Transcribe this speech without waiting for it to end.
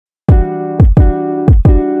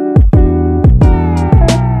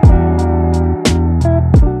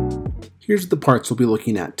Here's the parts we'll be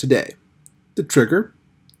looking at today: the trigger,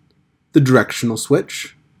 the directional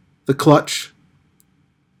switch, the clutch,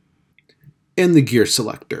 and the gear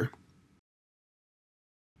selector.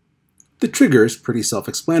 The trigger is pretty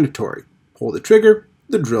self-explanatory. Pull the trigger,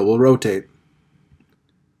 the drill will rotate.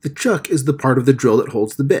 The chuck is the part of the drill that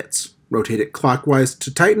holds the bits. Rotate it clockwise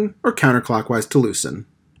to tighten or counterclockwise to loosen.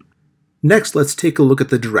 Next, let's take a look at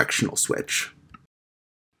the directional switch.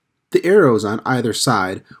 The arrows on either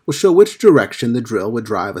side will show which direction the drill would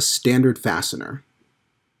drive a standard fastener.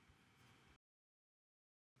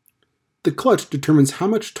 The clutch determines how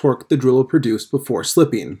much torque the drill will produce before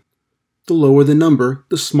slipping. The lower the number,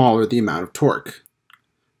 the smaller the amount of torque.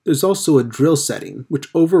 There's also a drill setting, which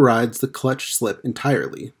overrides the clutch slip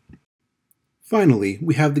entirely. Finally,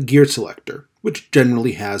 we have the gear selector, which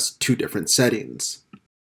generally has two different settings.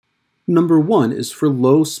 Number 1 is for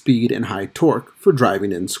low speed and high torque for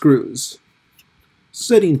driving in screws.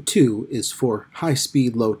 Setting 2 is for high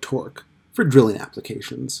speed, low torque for drilling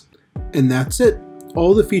applications. And that's it,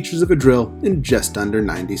 all the features of a drill in just under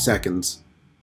 90 seconds.